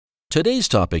Today's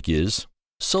topic is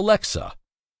Celexa.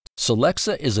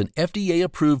 Celexa is an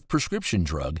FDA-approved prescription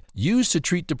drug used to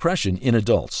treat depression in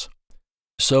adults.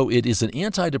 So it is an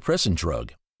antidepressant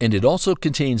drug, and it also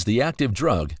contains the active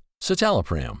drug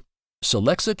Citalopram.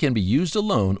 Celexa can be used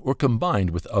alone or combined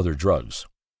with other drugs.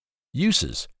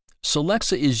 Uses: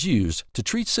 Celexa is used to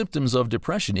treat symptoms of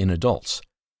depression in adults.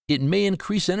 It may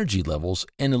increase energy levels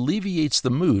and alleviates the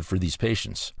mood for these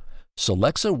patients.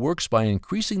 Celexa works by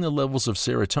increasing the levels of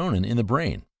serotonin in the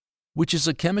brain, which is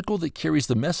a chemical that carries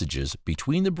the messages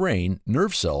between the brain,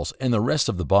 nerve cells, and the rest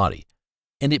of the body,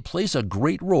 and it plays a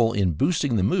great role in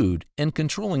boosting the mood and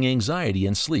controlling anxiety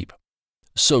and sleep.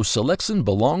 So Celexa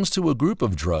belongs to a group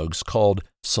of drugs called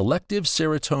selective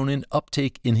serotonin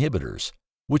uptake inhibitors,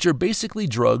 which are basically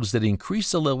drugs that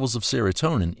increase the levels of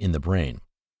serotonin in the brain.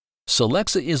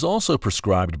 Celexa is also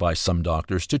prescribed by some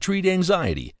doctors to treat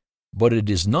anxiety, but it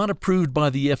is not approved by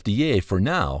the FDA for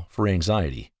now for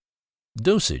anxiety.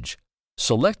 Dosage: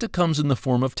 Celexa comes in the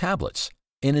form of tablets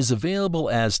and is available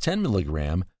as 10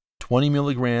 mg, 20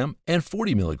 mg, and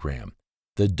 40 mg.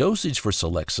 The dosage for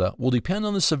Celexa will depend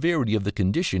on the severity of the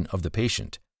condition of the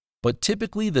patient, but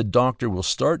typically the doctor will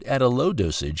start at a low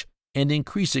dosage and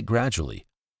increase it gradually.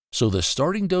 So the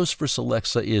starting dose for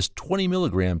Celexa is 20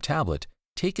 mg tablet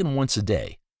taken once a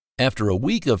day. After a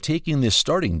week of taking this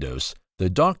starting dose, the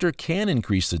doctor can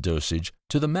increase the dosage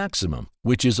to the maximum,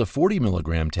 which is a 40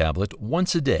 mg tablet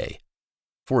once a day.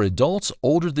 For adults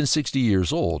older than 60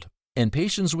 years old and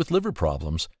patients with liver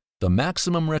problems, the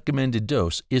maximum recommended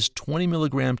dose is 20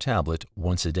 mg tablet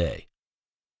once a day.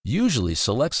 Usually,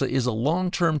 Celexa is a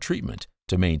long-term treatment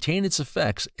to maintain its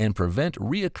effects and prevent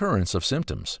reoccurrence of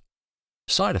symptoms.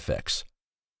 Side effects: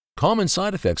 Common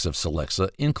side effects of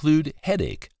Celexa include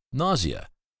headache, nausea,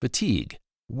 fatigue,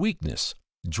 weakness,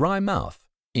 dry mouth,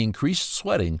 increased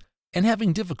sweating, and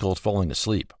having difficulty falling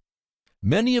asleep.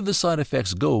 Many of the side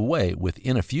effects go away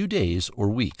within a few days or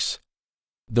weeks.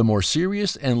 The more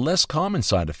serious and less common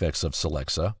side effects of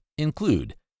Celexa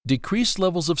include decreased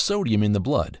levels of sodium in the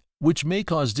blood, which may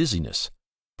cause dizziness,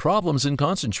 problems in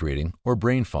concentrating, or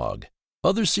brain fog.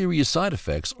 Other serious side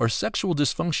effects are sexual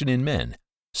dysfunction in men,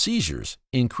 seizures,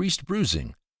 increased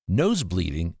bruising, nose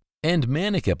bleeding, and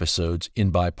manic episodes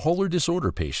in bipolar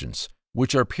disorder patients,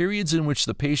 which are periods in which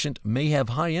the patient may have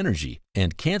high energy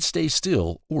and can't stay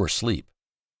still or sleep.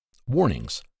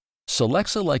 Warnings: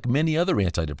 Celexa, like many other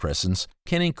antidepressants,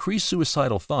 can increase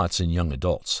suicidal thoughts in young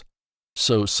adults.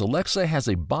 So Celexa has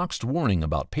a boxed warning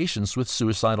about patients with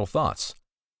suicidal thoughts.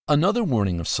 Another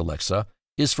warning of Celexa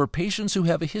is for patients who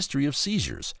have a history of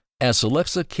seizures, as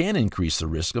Celexa can increase the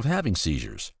risk of having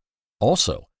seizures.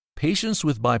 Also, patients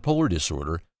with bipolar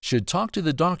disorder should talk to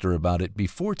the doctor about it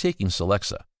before taking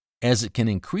Celexa, as it can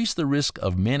increase the risk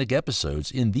of manic episodes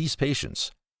in these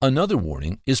patients. Another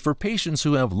warning is for patients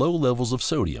who have low levels of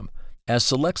sodium, as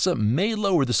Celexa may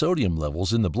lower the sodium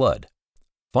levels in the blood.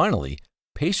 Finally,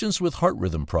 patients with heart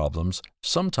rhythm problems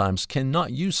sometimes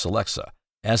cannot use Celexa,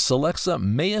 as Celexa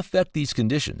may affect these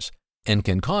conditions and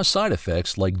can cause side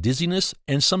effects like dizziness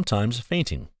and sometimes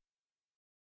fainting.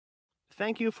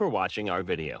 Thank you for watching our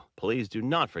video. Please do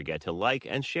not forget to like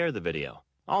and share the video.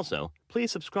 Also,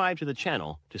 please subscribe to the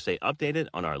channel to stay updated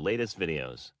on our latest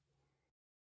videos.